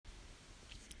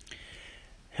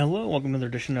Hello, welcome to another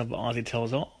edition of Aussie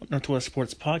Tells All, Northwest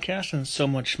Sports Podcast, and so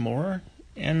much more.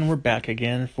 And we're back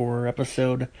again for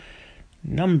episode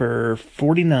number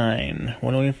 49,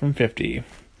 1 away from 50.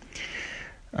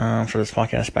 For this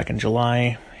podcast back in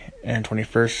July and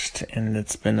 21st, and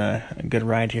it's been a good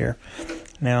ride here.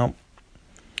 Now,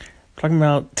 talking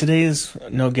about today's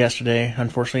no guest today,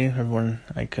 unfortunately,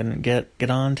 I couldn't get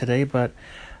on today, but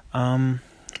talking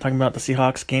about the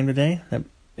Seahawks game today that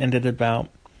ended about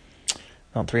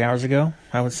 3 hours ago,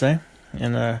 I would say,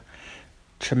 in a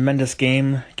tremendous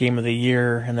game of the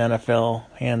year in the NFL,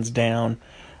 hands down.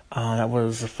 That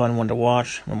was a fun one to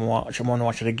watch. I'm going to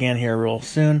watch it again here real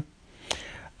soon.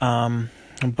 But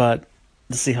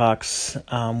the Seahawks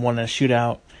won a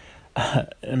shootout,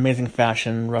 amazing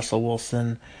fashion. Russell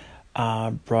Wilson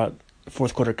brought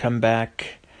fourth quarter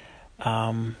comeback,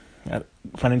 finding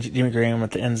Jimmy Graham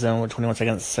at the end zone with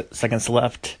 21 seconds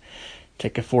left,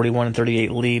 take a 41-38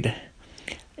 lead.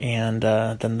 And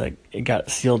then it got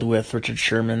sealed with Richard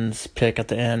Sherman's pick at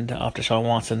the end off Deshaun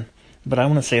Watson. But I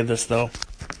want to say this, though.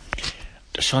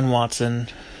 Deshaun Watson,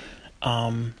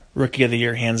 Rookie of the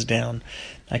Year, hands down.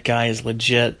 That guy is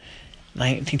legit.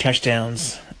 19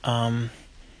 touchdowns, in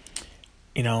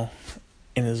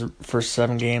his first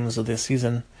 7 games of this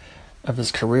season of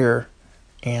his career.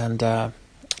 And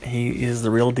he is the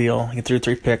real deal. He threw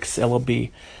 3 picks, LOB,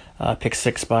 pick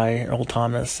 6 by Earl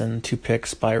Thomas, and 2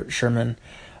 picks by Sherman.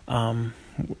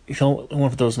 He's one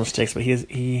of those mistakes, but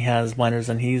he has blinders,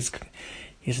 and he's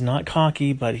not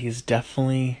cocky, but he's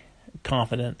definitely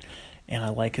confident, and I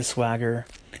like his swagger.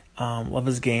 Love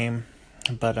his game,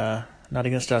 but not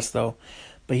against us though.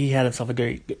 But he had himself a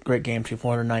great game too.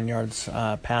 409 yards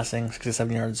passing,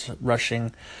 67 yards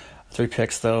rushing, 3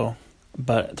 picks though,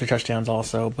 but 3 touchdowns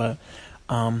also. But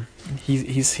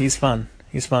he's fun.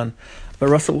 He's fun. But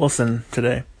Russell Wilson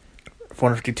today,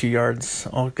 452 yards.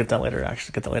 I'll get that later.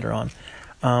 Get that later on.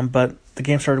 But the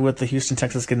game started with the Houston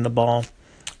Texans getting the ball,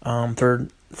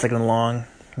 second and long,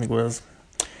 I think it was.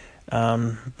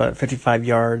 But 55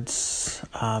 yards,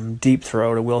 deep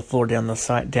throw to Will Fuller down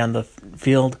the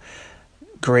field.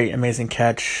 Great, amazing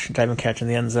catch, diving catch in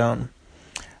the end zone.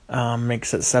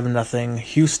 Makes it 7-0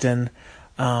 Houston.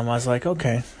 I was like,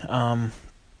 okay, long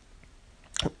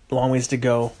ways to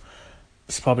go.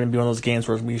 It's probably gonna be one of those games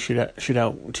where we shoot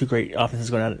out two great offenses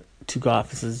going at it, two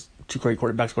great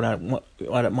quarterbacks going at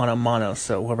it mano.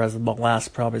 So whoever has the ball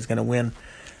last probably is gonna win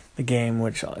the game,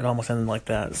 which it almost ended like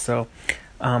that. So,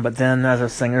 but then as I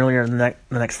was saying earlier, the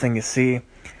next thing you see, you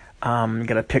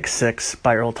got a pick 6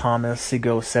 by Earl Thomas. He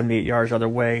goes 78 yards the other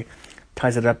way,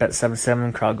 ties it up at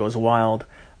 7-7. Crowd goes wild.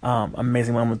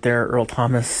 Amazing moment there, Earl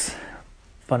Thomas.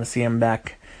 Fun to see him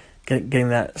back, getting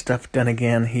that stuff done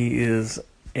again. He is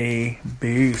a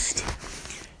beast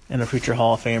and a future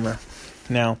Hall of Famer.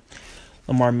 Now,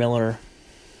 Lamar Miller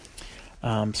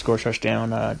scores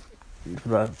touchdown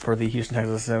for the Houston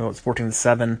Texans. So it's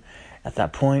 14-7 at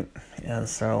that point, and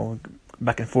so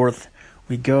back and forth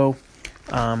we go.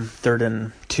 Third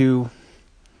and two.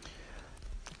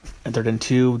 We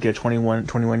get a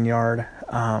 21 yard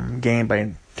gain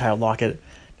by Tyler Lockett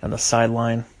down the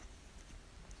sideline.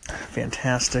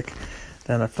 Fantastic.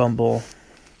 Then a fumble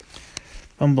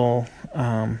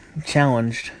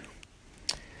challenged.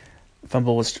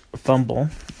 Fumble was fumble.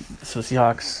 So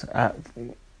Seahawks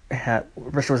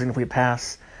first was an incomplete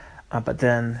pass, but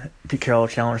then Pete Carroll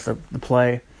challenged the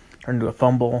play, turned into a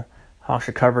fumble. Hawks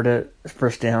recovered it.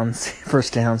 First down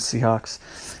Seahawks.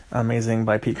 Amazing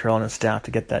by Pete Carroll and his staff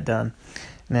to get that done.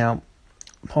 Now,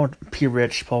 Paul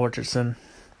Richardson,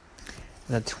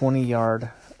 the 20-yard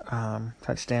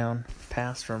touchdown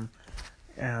pass from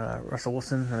Russell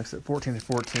Wilson, makes it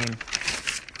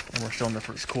 14-14, and we're still in the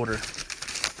first quarter.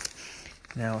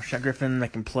 Now, Shaq Griffin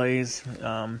making plays.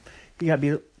 He got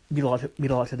beat a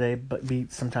lot today,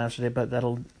 beat sometimes today, but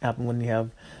that'll happen when you have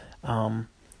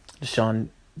Deshaun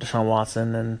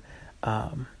Watson and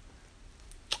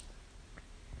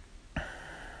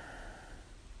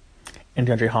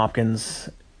DeAndre Hopkins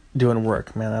doing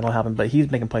work. Man, that'll happen. But he's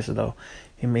making plays though.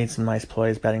 He made some nice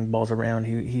plays, batting balls around.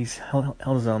 He's held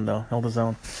his own though. Held his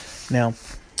own. Now,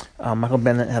 Michael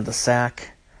Bennett had the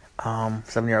sack,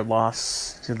 7-yard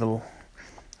loss. See a little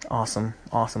awesome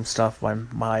stuff by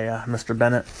Mr.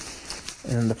 Bennett.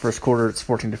 In the first quarter, it's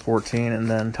 14-14, and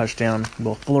then touchdown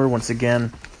Will Fuller once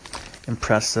again.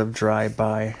 Impressive drive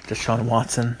by Deshaun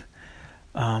Watson.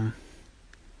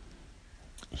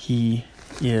 He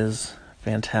is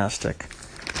fantastic.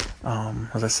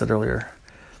 As I said earlier.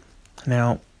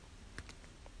 Now,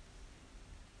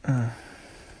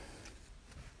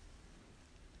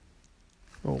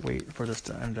 we'll wait for this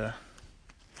time to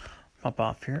pop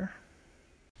off here.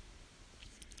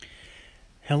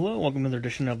 Hello, welcome to another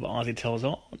edition of Aussie Tells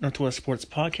All, Northwest Sports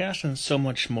Podcast, and so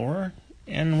much more.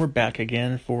 And we're back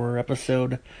again for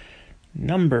episode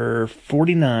number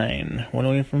 49, 1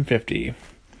 away from 50.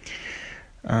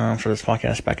 For this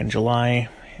podcast back in July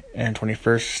and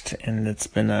 21st, and it's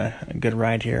been a good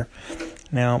ride here.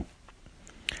 Now,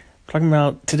 talking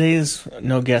about today's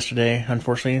no guest today,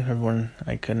 unfortunately,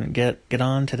 I couldn't get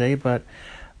on today, but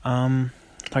talking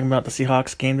about the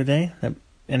Seahawks game today that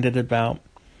ended about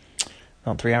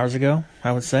 3 hours ago,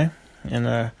 I would say, in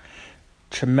a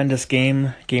tremendous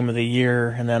game of the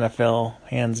year in the NFL,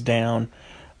 hands down.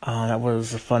 That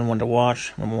was a fun one to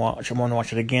watch. I'm going to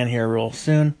watch it again here real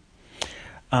soon.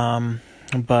 But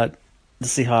the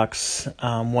Seahawks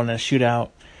won a shootout,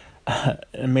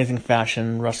 amazing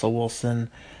fashion. Russell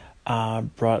Wilson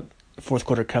brought fourth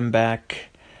quarter comeback,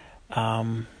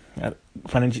 finding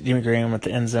Jimmy Graham at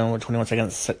the end zone with 21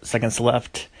 seconds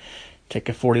left, take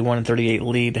a 41-38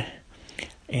 lead.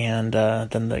 And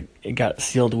then it got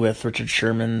sealed with Richard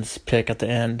Sherman's pick at the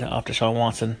end off Deshaun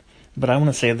Watson. But I want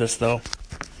to say this, though.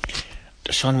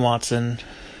 Deshaun Watson,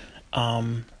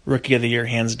 rookie of the year,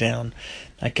 hands down.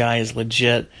 That guy is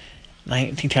legit.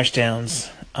 19 touchdowns,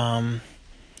 in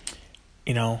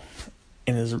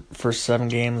his first 7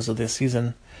 games of this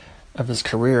season of his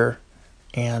career.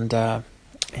 And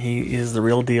he is the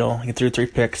real deal. He threw 3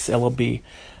 picks, LOB,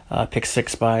 pick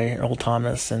 6 by Earl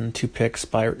Thomas, and 2 picks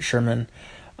by Sherman.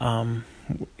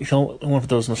 He's one of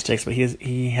those mistakes, but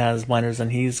he has blinders,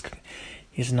 and he's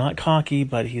not cocky,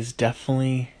 but he's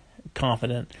definitely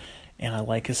confident, and I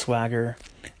like his swagger.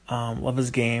 Love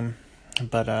his game,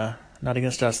 but not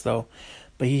against us though.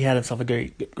 But he had himself a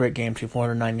great game too.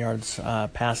 409 yards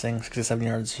passing, 67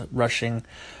 yards rushing,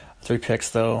 3 picks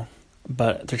though,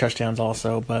 but 3 touchdowns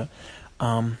also. But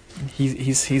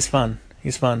he's fun.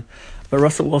 He's fun. But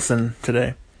Russell Wilson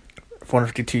today,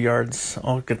 452 yards.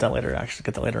 I'll get that later. Actually,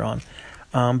 get that later on.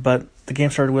 But the game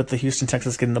started with the Houston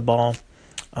Texans getting the ball,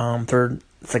 second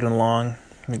and long,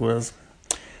 I think it was.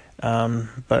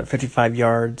 But 55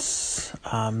 yards,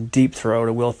 deep throw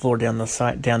to Will Fuller down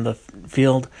the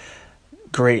field.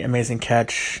 Great, amazing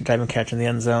catch, diving catch in the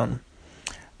end zone.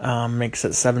 Makes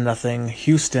it 7-0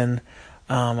 Houston.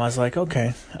 I was like,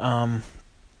 okay, long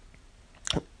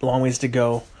ways to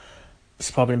go. It's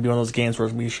probably gonna be one of those games where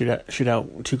we shoot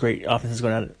out 2 great offenses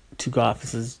going at it, 2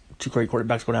 great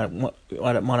quarterbacks going at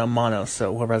it mano.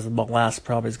 So whoever has the ball last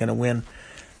probably is gonna win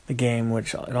the game,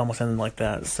 which it almost ended like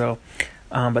that. So,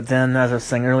 but then as I was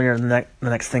saying earlier, the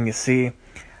next thing you see,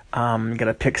 you get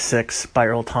a pick 6 by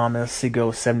Earl Thomas. He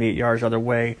goes 78 yards the other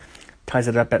way, ties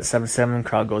it up at 7-7.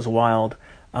 Crowd goes wild.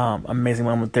 Amazing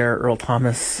moment there. Earl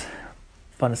Thomas,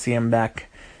 fun to see him back,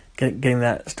 getting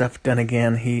that stuff done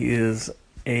again. He is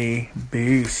a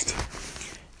beast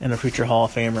and a future Hall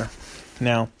of Famer.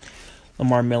 Now,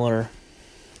 Lamar Miller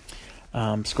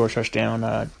scores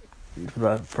touchdown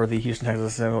for the Houston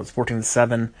Texans. So it's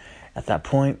 14-7 at that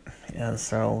point, and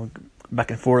so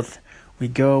back and forth we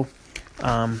go.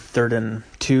 Third and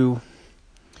two,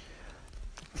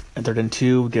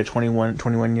 we get a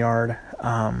 21 yard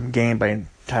gain by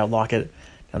Tyler Lockett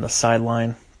down the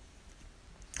sideline.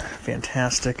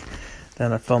 Fantastic.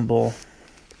 Then a fumble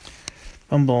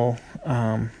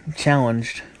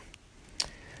challenged.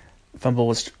 Fumble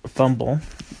was a fumble.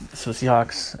 So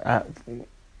Seahawks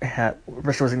Rusher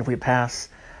was going to complete a pass,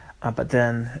 but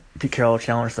then Pete Carroll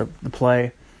challenged the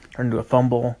play, turned into a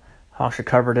fumble. Hawks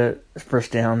recovered it.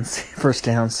 First down,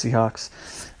 Seahawks.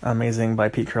 Amazing by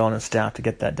Pete Carroll and his staff to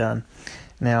get that done.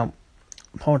 Now,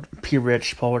 Paul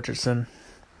Richardson,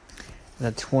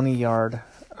 a 20-yard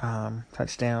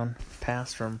touchdown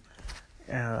pass from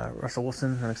Russell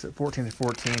Wilson. Makes it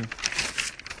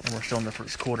 14-14, and we're still in the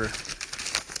first quarter.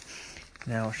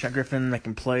 Now, Shaq Griffin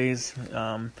making plays.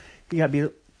 He got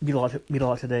beat a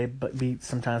lot today, beat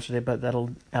sometimes today. But that'll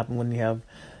happen when you have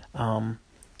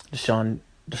Deshaun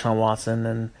Watson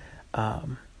and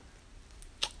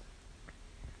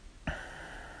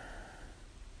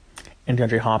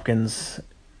DeAndre Hopkins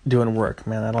doing work.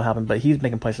 Man, that'll happen. But he's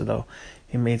making plays though.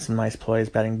 He made some nice plays,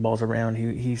 batting balls around.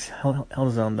 He's held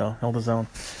his own though. Held his own.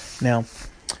 Now,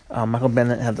 Michael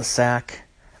Bennett had the sack,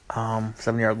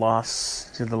 7-yard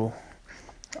loss. A little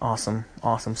awesome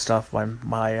stuff by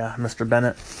Mr.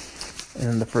 Bennett.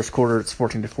 In the first quarter, it's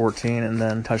 14-14, and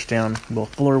then touchdown. Will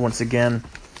Fuller once again.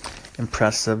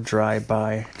 Impressive drive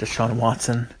by Deshaun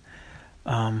Watson.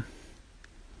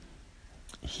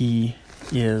 He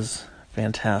is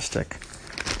fantastic.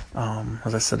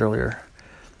 As I said earlier.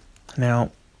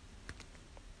 Now,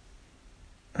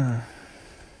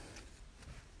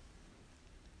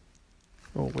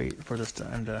 we'll wait for this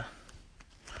time to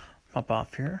pop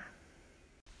off here.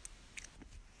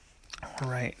 All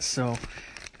right, so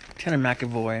Tanner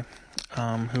McAvoy,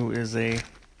 who is like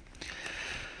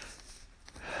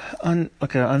an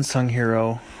unsung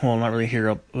hero. Well, not really a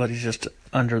hero, but he's just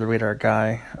under the radar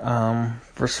guy.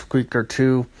 First week or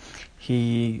two,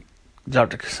 he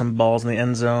dropped some balls in the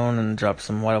end zone and dropped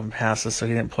some wide open passes, so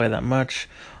he didn't play that much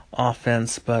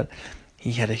offense. But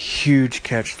he had a huge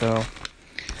catch though.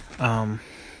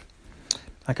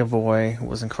 McAvoy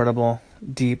was incredible,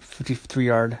 deep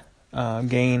 53-yard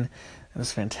gain. It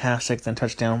was fantastic. Then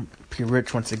touchdown. P.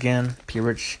 Rich once again. P.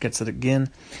 Rich gets it again.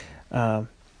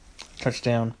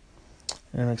 Touchdown.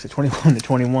 And it makes it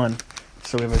 21-21.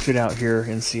 So we have a shootout here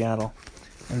in Seattle.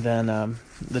 And then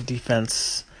the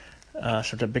defense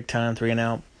stepped up big time, 3 and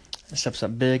out. It steps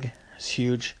up big. It's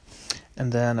huge.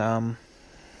 And then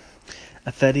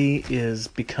Afedi is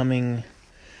becoming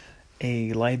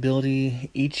a liability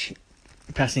each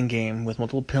passing game with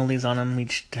multiple penalties on him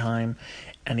each time.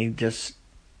 And he just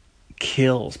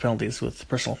kills penalties with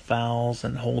personal fouls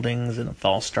and holdings and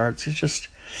false starts. He's just...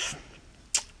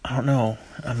 I don't know.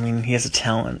 I mean, he has a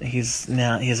talent. He has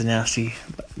a nasty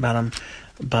about him,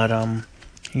 but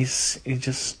he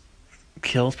just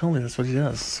kills penalties. That's what he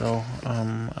does. So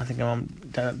I think I'm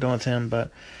done with him, but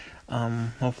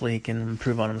hopefully he can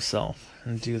improve on himself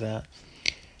and do that.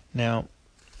 Now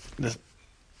the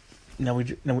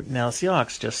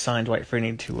Seahawks just signed Dwight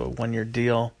Freeney to a 1-year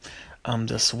deal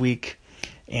this week,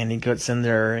 and he gets in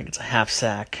there and gets a half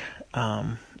sack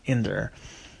in there.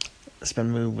 It's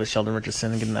been moved with Sheldon Richardson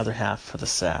and get another half of the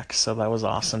sack. So that was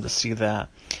awesome to see that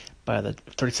by the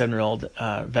 37-year-old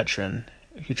veteran,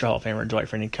 future Hall of Famer Dwight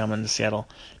Freeney coming to Seattle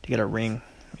to get a ring,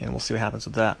 and we'll see what happens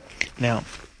with that. Now,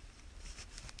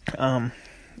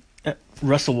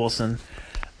 Russell Wilson,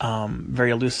 very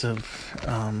elusive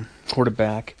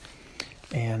quarterback,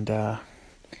 and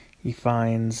he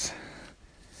finds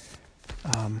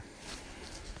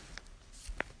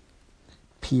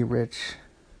P. Rich.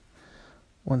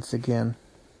 Once again,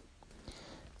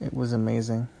 it was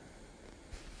amazing.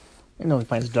 He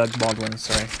finds Doug Baldwin.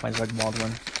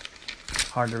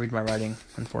 Hard to read my writing,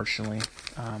 unfortunately.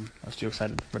 I was too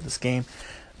excited for this game.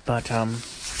 But,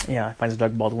 finds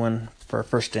Doug Baldwin for a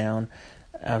first down.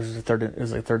 It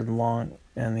was like third and long,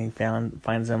 and he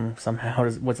finds him somehow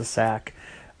with a sack.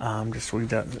 Just what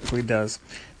he does.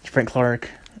 Frank Clark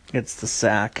gets the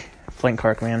sack. Frank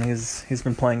Clark, man, he's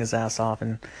been playing his ass off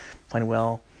and playing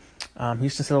well.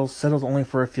 Houston settles only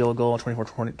for a field goal,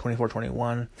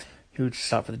 24-21. Huge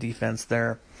shot for the defense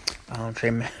there.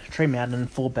 Trey Madden,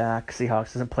 fullback,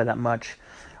 Seahawks, doesn't play that much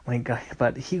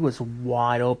but he was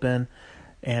wide open,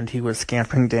 and he was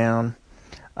scampering down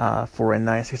for a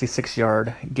nice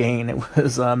 66-yard gain. It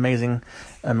was amazing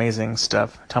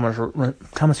stuff. Thomas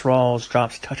Rawls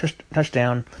drops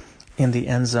touchdown in the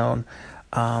end zone.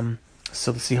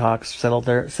 So the Seahawks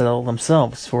settle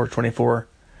themselves for 24.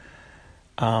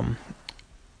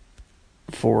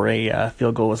 For a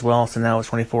field goal as well. So now it's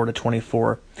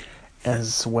 24-24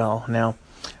 as well. Now,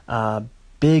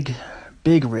 big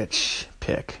Rich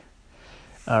pick.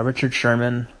 Richard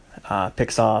Sherman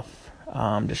picks off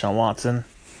Deshaun Watson,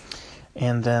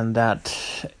 and then that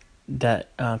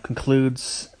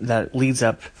leads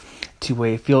up to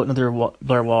another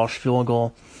Blair Walsh field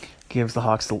goal, gives the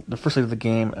Hawks the first lead of the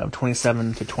game of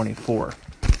 27-24.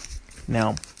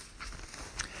 Now,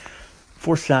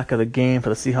 fourth sack of the game for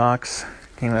the Seahawks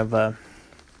came out of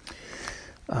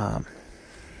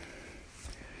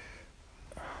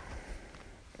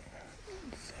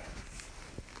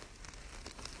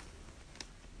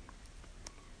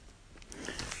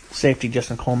safety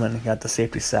Justin Coleman got the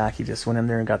safety sack. He just went in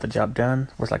there and got the job done.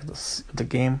 It was like the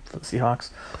game for the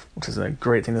Seahawks, which is a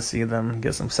great thing to see them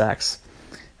get some sacks.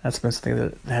 That's been something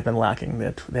that had been lacking.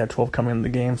 They had 12 coming in the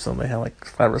game, so they had like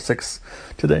 5 or 6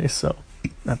 today. So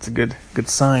that's a good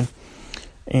sign.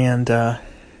 And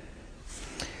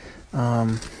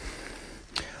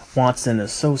Watson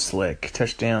is so slick.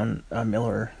 Touchdown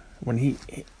Miller when he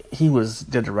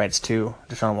did the rights too,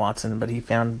 Deshaun Watson, but he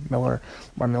found Lamar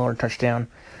Miller touchdown,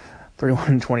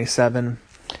 31-27.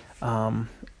 Tyler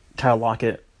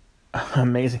Lockett,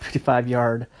 amazing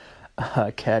 55-yard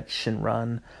catch and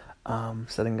run,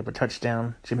 setting up a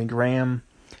touchdown. Jimmy Graham,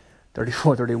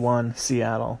 34-31,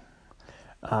 Seattle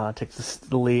takes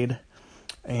the lead,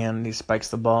 and he spikes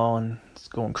the ball and it's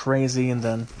going crazy, and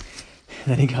then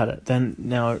he got it. Then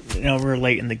now we're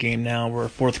late in the game. Now we're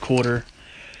fourth quarter.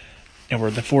 And we're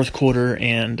in the fourth quarter,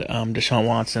 and Deshaun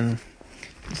Watson,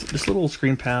 this little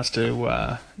screen pass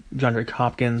to DeAndre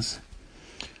Hopkins,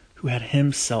 who had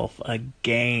himself a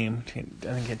game. I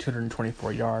think he had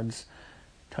 224 yards,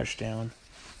 touchdown.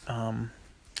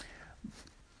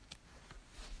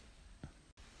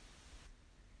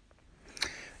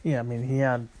 Yeah, I mean, he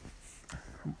had,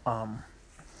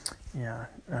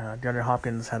 DeAndre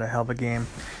Hopkins had a hell of a game,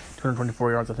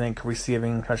 224 yards, I think,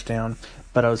 receiving touchdown.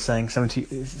 But I was saying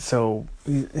 17. So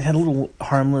he had a little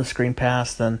harmless screen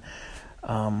pass then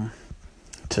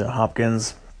to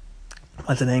Hopkins.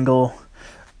 At an angle,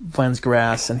 finds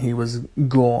grass, and he was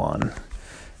gone.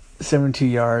 72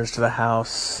 yards to the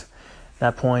house. At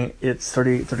that point, it's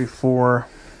 30-34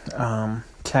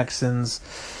 Texans,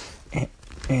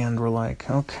 and we're like,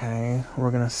 okay,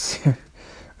 we're gonna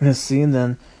see, and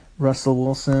then Russell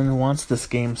Wilson wants this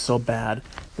game so bad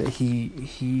that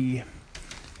he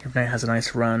has a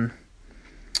nice run.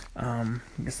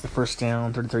 Gets the first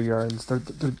down, 33 yards,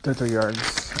 33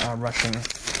 yards rushing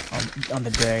on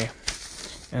the day,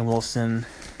 and Wilson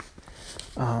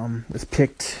was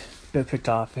picked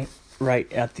off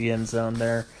right at the end zone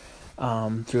there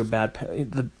through a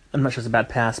bad. I'm not sure it's a bad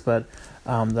pass, but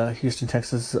the Houston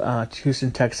Texans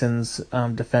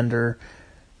defender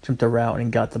jumped the route and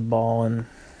got the ball, and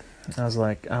I was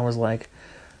like,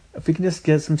 if we can just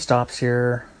get some stops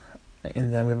here,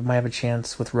 and then we might have a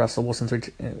chance with Russell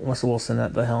Wilson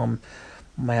at the helm,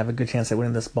 might have a good chance at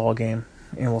winning this ball game,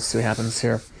 and we'll see what happens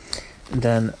here. And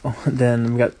then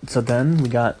we got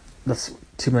this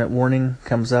 2-minute warning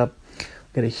comes up.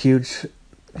 We got a huge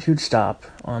stop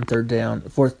on third down,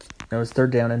 it was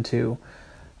third down and 2,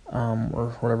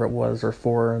 or whatever it was, or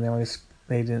 4, and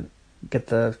they didn't get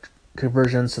the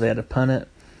conversion, so they had to punt it.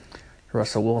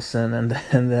 Russell Wilson, and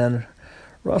then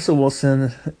Russell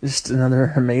Wilson, just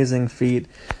another amazing feat,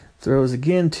 throws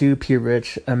again to P.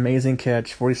 Rich, amazing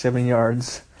catch, 47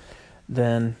 yards.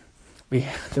 Then we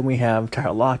have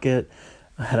Tyler Lockett,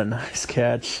 had a nice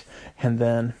catch, and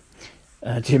then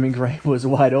Jimmy Graham was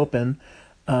wide open.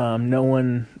 No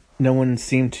one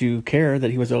seemed to care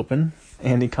that he was open,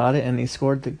 and he caught it, and he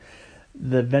scored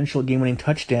the eventual game-winning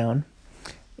touchdown.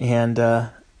 And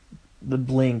the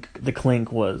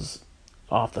clink was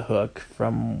off the hook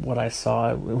from what I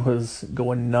saw. It was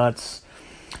going nuts.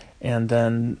 And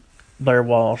then Blair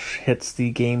Walsh hits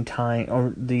the game tying,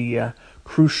 or the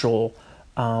crucial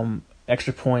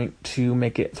extra point to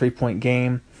make it 3-point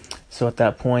game. So at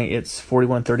that point, it's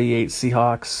 41-38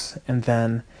 Seahawks, and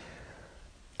then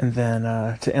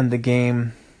to end the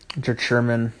game, George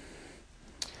Sherman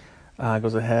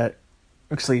goes ahead.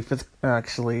 We got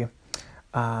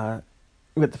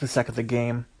the fifth sack of the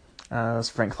game. It was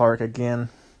Frank Clark again.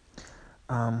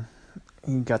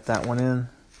 He got that one in,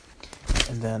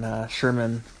 and then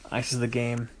Sherman ices the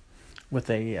game with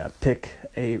a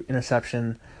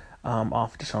interception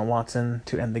off Deshaun Watson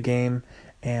to end the game.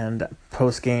 And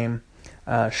post game,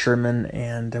 Sherman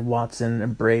and Watson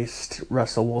embraced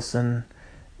Russell Wilson.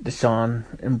 Deshaun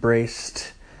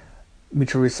embraced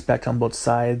mutual respect on both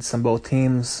sides, on both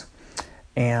teams.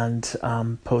 And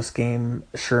post game,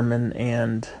 Sherman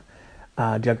and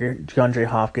DeAndre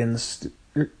Hopkins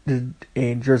did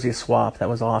a jersey swap that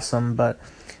was awesome. But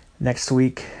next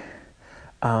week,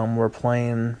 we're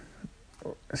playing.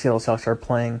 Seattle Seahawks are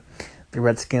playing the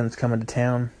Redskins coming to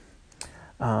town.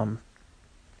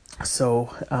 So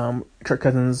Kirk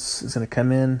Cousins is going to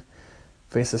come in,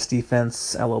 face this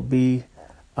defense, LOB.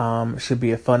 Should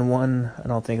be a fun one. I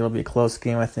don't think it'll be a close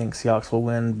game. I think Seahawks will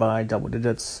win by double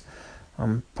digits.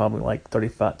 Probably like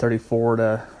 34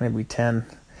 to maybe 10.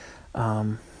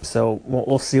 So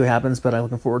we'll see what happens, but I'm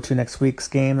looking forward to next week's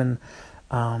game, and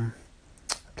talk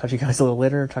to you guys a little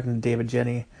later. Talking to David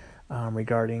Jenny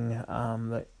regarding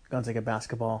the Gonzaga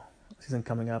basketball season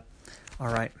coming up.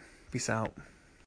 All right, peace out.